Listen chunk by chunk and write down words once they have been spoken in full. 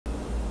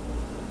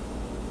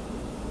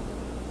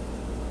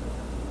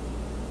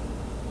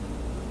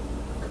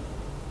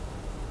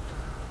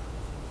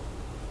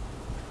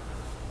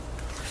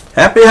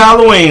Happy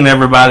Halloween,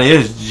 everybody.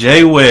 It's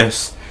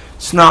JWes.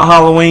 It's not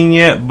Halloween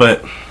yet,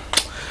 but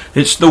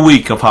it's the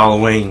week of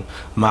Halloween.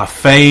 My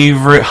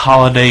favorite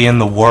holiday in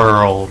the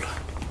world.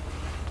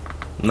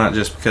 Not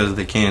just because of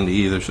the candy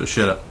either, so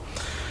shut up.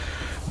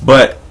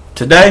 But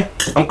today,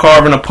 I'm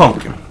carving a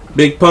pumpkin.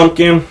 Big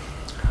pumpkin.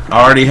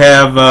 I already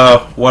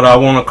have what I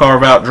want to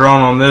carve out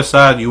drawn on this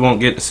side. You won't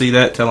get to see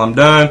that till I'm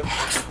done.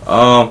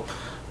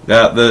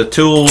 Got the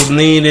tools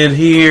needed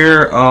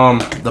here.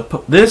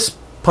 This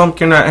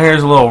pumpkin right here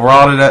is a little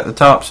rotted at the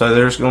top, so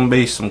there's going to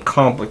be some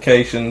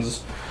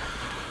complications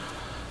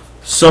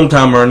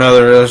sometime or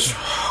another. There's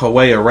a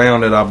way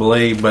around it, I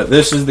believe, but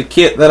this is the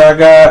kit that I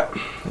got.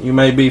 You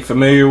may be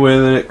familiar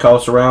with it. It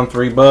costs around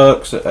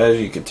 $3, as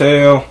you can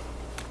tell.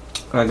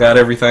 I got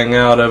everything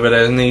out of it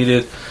as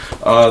needed.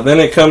 Then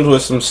it comes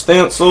with some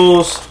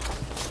stencils,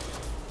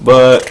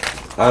 but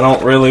I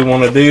don't really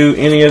want to do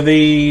any of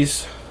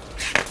these.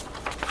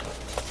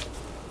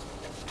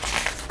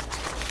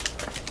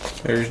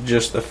 There's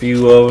just a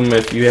few of them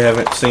if you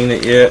haven't seen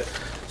it yet.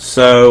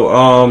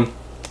 So,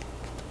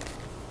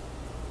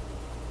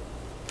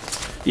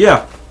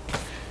 yeah.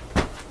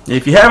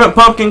 If you haven't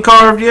pumpkin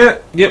carved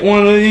yet, get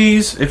one of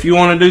these. If you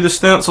want to do the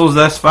stencils,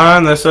 that's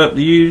fine. That's up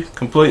to you.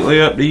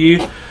 Completely up to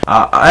you.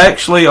 I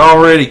actually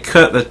already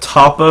cut the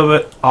top of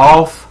it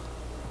off.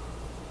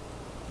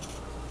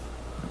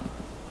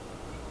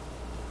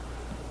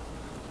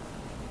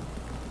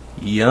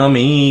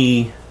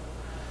 Yummy.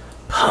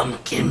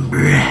 Pumpkin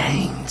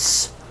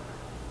brains.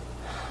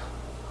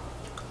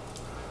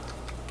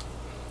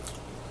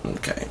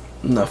 Okay,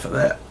 enough of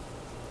that.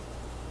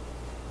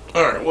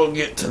 Alright, we'll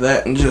get to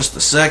that in just a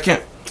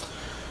second.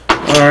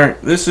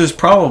 Alright, this is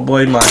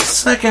probably my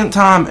second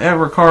time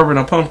ever carving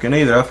a pumpkin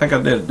either. I think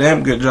I did a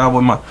damn good job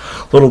with my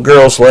little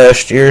girls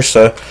last year,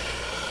 so.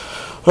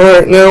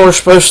 Alright, now we're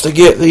supposed to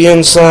get the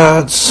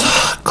insides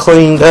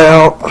cleaned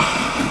out.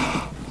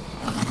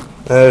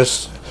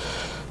 As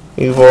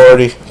you've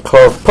already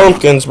carved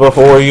pumpkins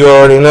before, you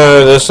already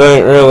know this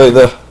ain't really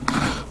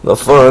the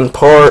fun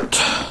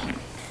part.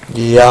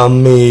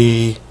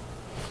 Yummy.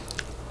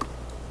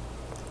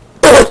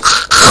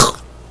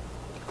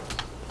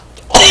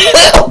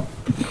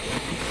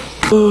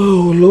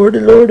 Oh, lordy,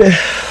 lordy.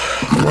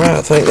 Alright,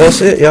 I think that's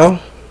it, y'all.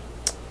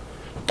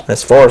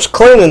 As far as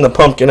cleaning the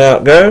pumpkin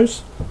out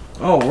goes.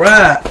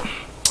 Alright.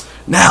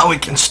 Now we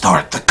can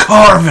start the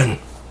carving.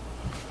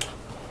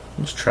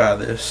 Let's try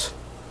this.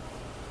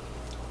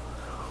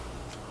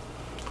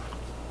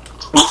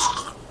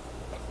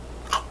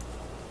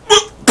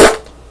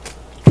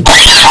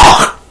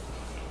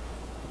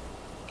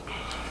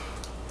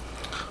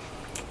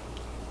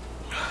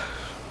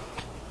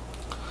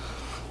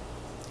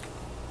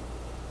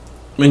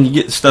 When you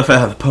get the stuff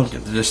out of the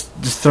pumpkin, just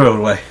throw it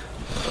away.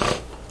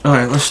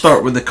 Alright, let's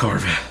start with the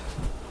carving.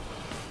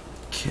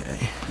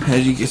 Okay,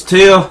 as you can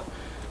tell,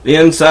 the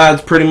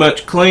inside's pretty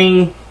much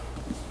clean.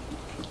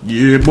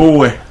 Yeah,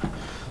 boy.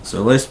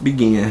 So let's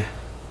begin.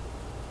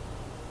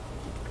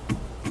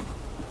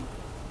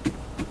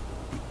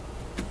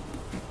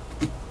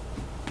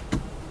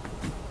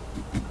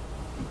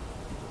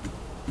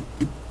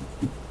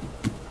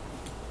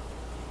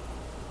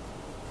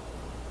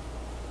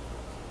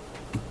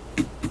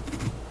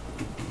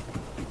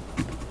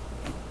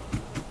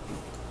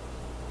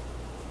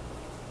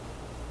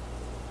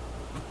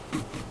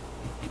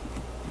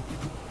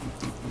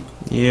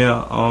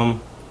 Yeah,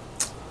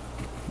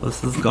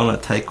 this is gonna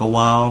take a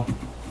while,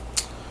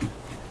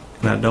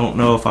 and I don't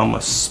know if I'm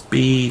gonna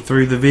speed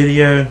through the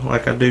video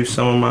like I do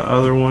some of my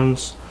other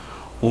ones,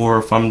 or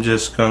if I'm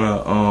just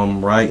gonna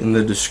write in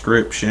the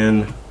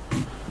description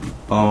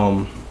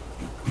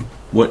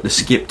what to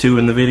skip to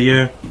in the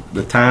video,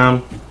 the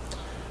time.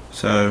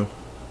 So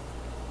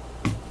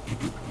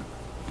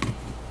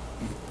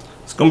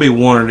it's gonna be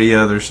one or the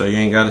other, so you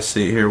ain't gotta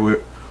sit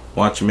here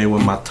watching me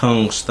with my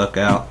tongue stuck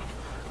out,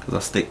 because I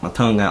stick my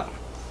tongue out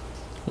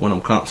when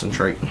I'm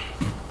concentrating.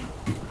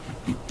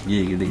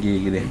 Giggity,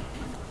 giggity.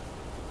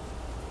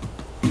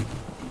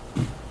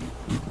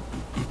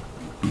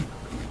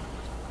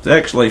 It's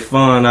actually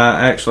fun.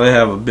 I actually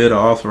have a bit of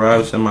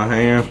arthritis in my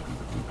hand,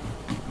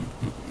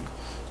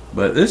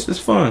 but this is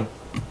fun.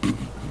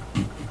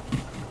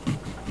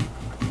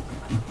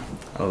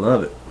 I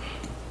love it.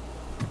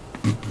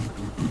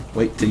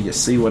 Wait till you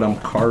see what I'm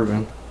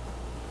carving.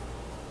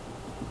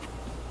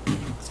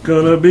 It's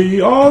gonna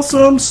be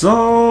awesome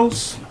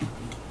sauce.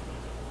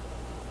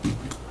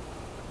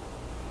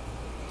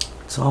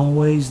 It's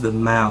always the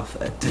mouth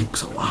that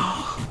takes a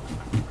while.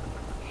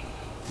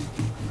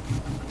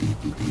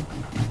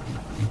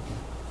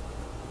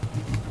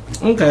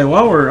 Okay,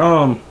 while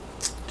we're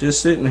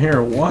just sitting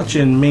here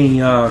watching me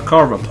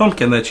carve a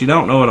pumpkin that you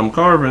don't know what I'm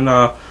carving,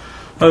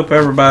 hope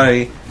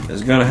everybody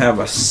is gonna have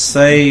a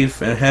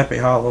safe and happy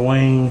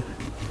Halloween.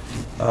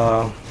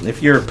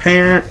 If you're a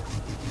parent,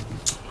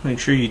 make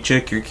sure you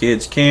check your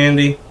kids'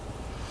 candy.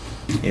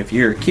 If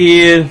you're a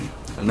kid,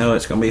 I know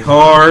it's gonna be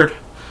hard,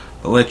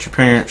 but let your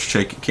parents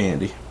check your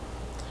candy.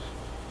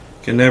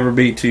 Can never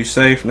be too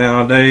safe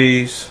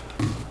nowadays.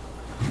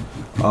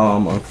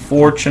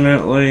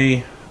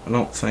 Unfortunately, I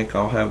don't think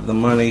I'll have the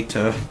money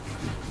to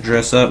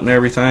dress up and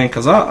everything,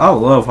 because I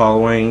love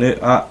Halloween.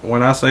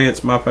 When I say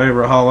it's my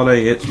favorite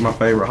holiday, it's my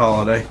favorite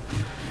holiday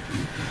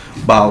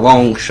by a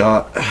long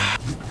shot.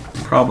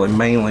 Probably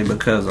mainly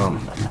because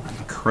I'm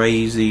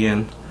crazy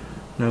and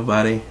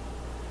nobody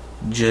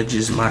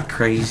judges my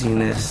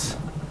craziness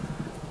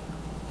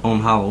on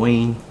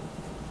Halloween.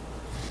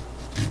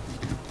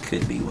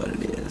 Could be what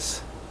it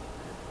is.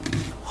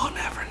 We'll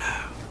never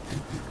know.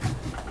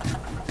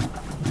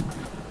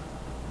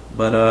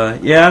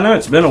 But yeah, I know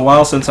it's been a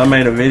while since I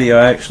made a video.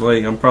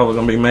 Actually, I'm probably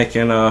gonna be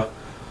making a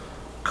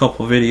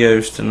couple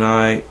videos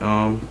tonight,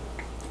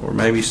 or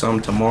maybe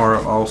some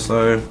tomorrow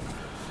also.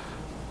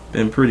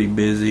 Been pretty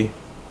busy.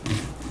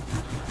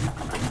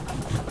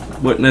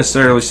 Wouldn't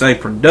necessarily say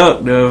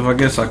productive. I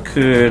guess I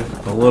could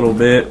a little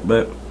bit,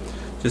 but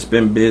just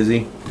been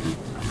busy.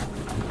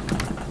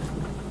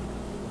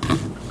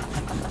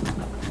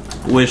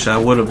 Wish I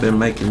would have been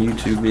making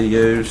YouTube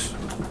videos,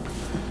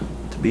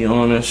 to be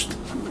honest.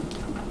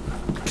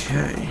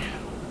 Okay.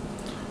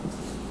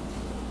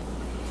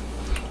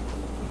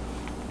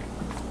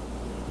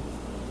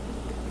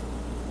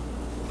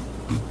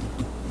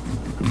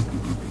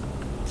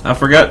 I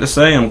forgot to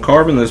say I'm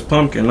carving this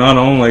pumpkin not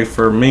only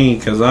for me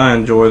because I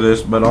enjoy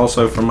this, but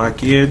also for my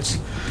kids.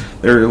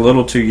 They're a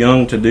little too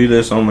young to do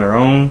this on their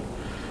own,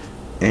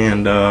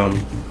 and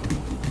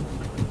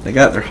they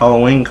got their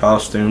Halloween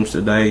costumes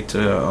today.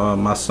 To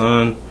my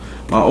son,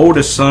 my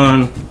oldest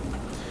son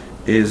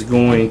is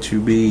going to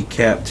be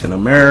Captain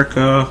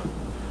America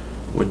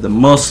with the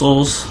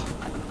muscles,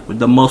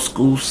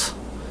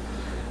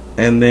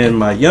 and then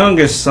my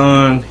youngest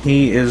son,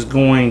 he was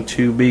going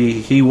to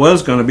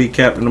be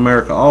Captain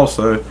America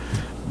also,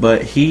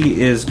 but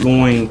he is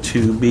going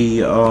to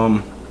be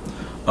a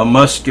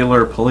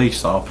muscular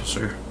police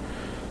officer.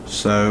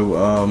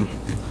 So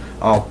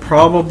I'll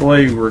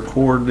probably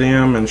record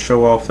them and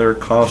show off their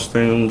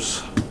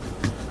costumes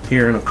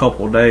here in a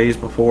couple days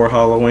before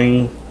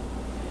Halloween,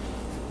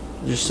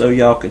 just so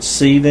y'all could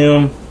see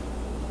them.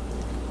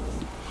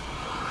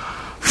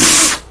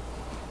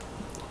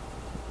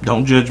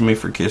 Don't judge me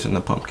for kissing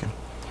the pumpkin.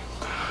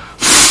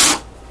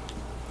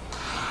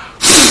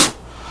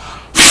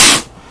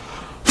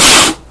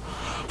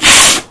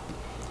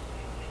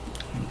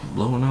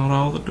 Blowing out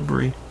all the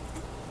debris.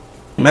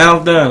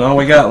 Mouth done. All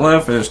we got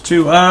left is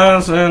 2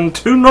 eyes and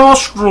 2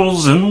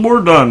 nostrils, and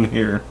we're done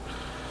here.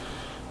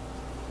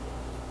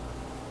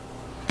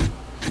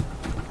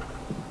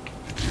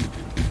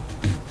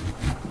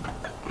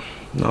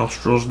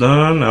 Nostrils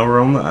done. Now we're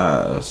on the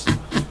eyes.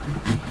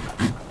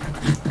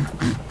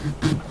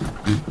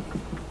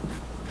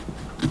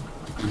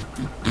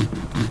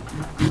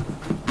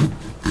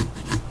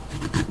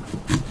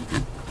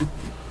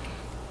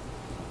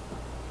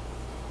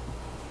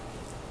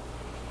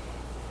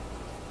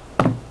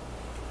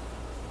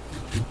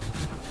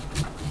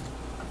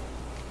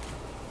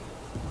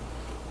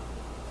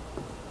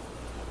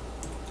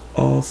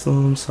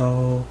 Awesome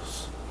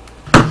sauce.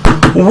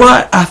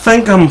 What? I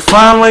think I'm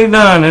finally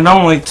done. It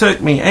only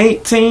took me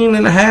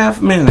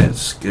 18.5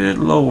 minutes. Good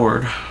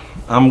Lord.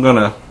 I'm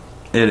gonna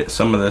edit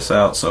some of this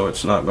out so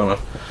it's not gonna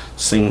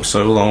seem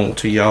so long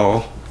to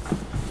y'all,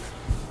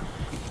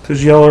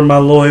 because y'all are my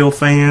loyal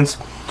fans,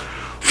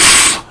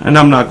 and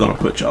I'm not gonna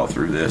put y'all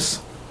through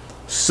this.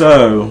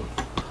 So,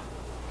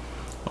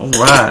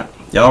 alright,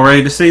 y'all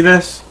ready to see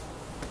this?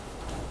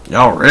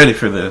 Y'all ready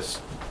for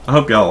this? I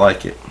hope y'all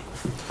like it.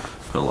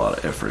 Put a lot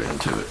of effort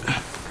into it.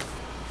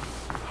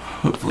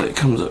 Hopefully it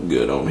comes up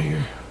good on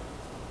here.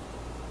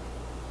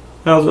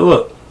 How's it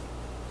look?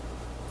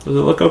 Does it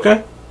look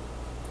okay?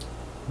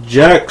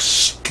 Jack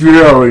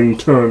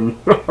Skellington.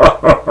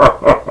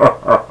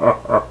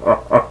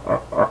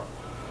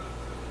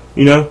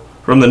 You know,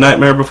 from The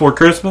Nightmare Before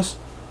Christmas?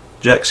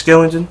 Jack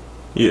Skellington?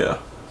 Yeah.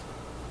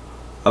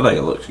 I think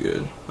it looks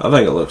good. I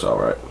think it looks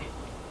alright.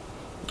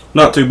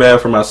 Not too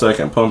bad for my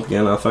second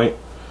pumpkin, I think.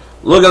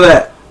 Look at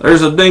that!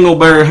 There's a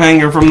dingleberry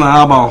hanging from the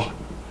eyeball.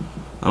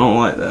 I don't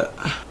like that.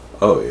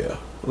 Oh yeah.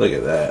 Look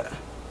at that.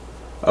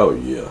 Oh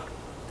yeah.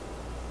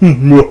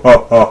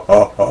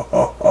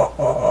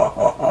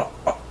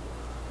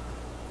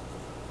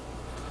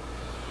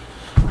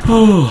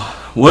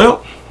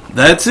 Well,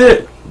 that's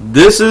it.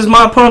 This is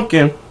my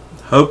pumpkin.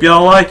 Hope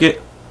y'all like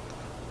it.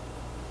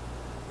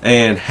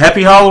 And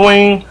happy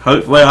Halloween.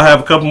 Hopefully I'll have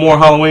a couple more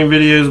Halloween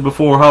videos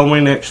before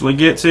Halloween actually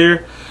gets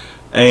here.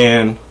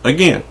 And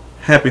again,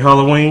 happy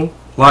Halloween.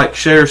 Like,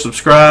 share,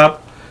 subscribe.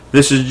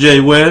 This is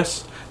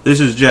JWes. This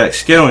is Jack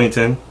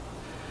Skellington.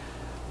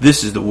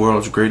 This is the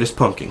world's greatest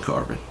pumpkin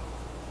carving.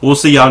 We'll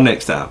see y'all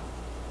next time.